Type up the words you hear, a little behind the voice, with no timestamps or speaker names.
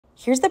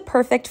Here's the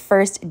perfect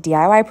first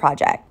DIY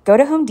project. Go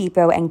to Home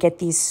Depot and get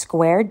these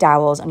square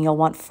dowels, and you'll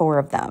want 4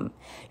 of them.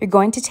 You're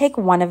going to take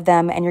one of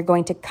them and you're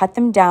going to cut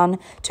them down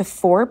to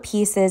 4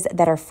 pieces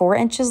that are 4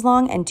 inches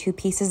long and 2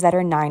 pieces that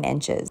are 9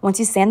 inches. Once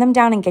you sand them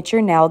down and get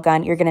your nail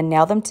gun, you're gonna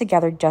nail them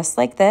together just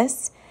like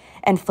this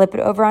and flip it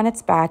over on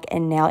its back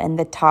and nail in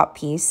the top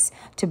piece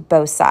to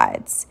both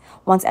sides.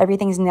 Once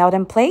everything's nailed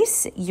in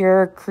place,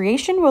 your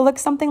creation will look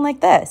something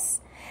like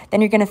this. Then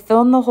you're going to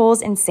fill in the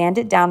holes and sand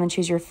it down and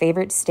choose your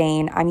favorite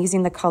stain. I'm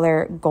using the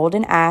color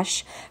Golden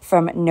Ash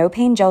from No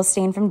Pain Gel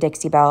Stain from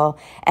Dixie Belle,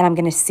 and I'm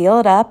going to seal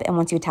it up, and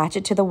once you attach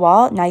it to the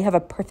wall, now you have a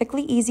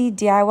perfectly easy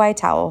DIY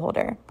towel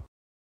holder.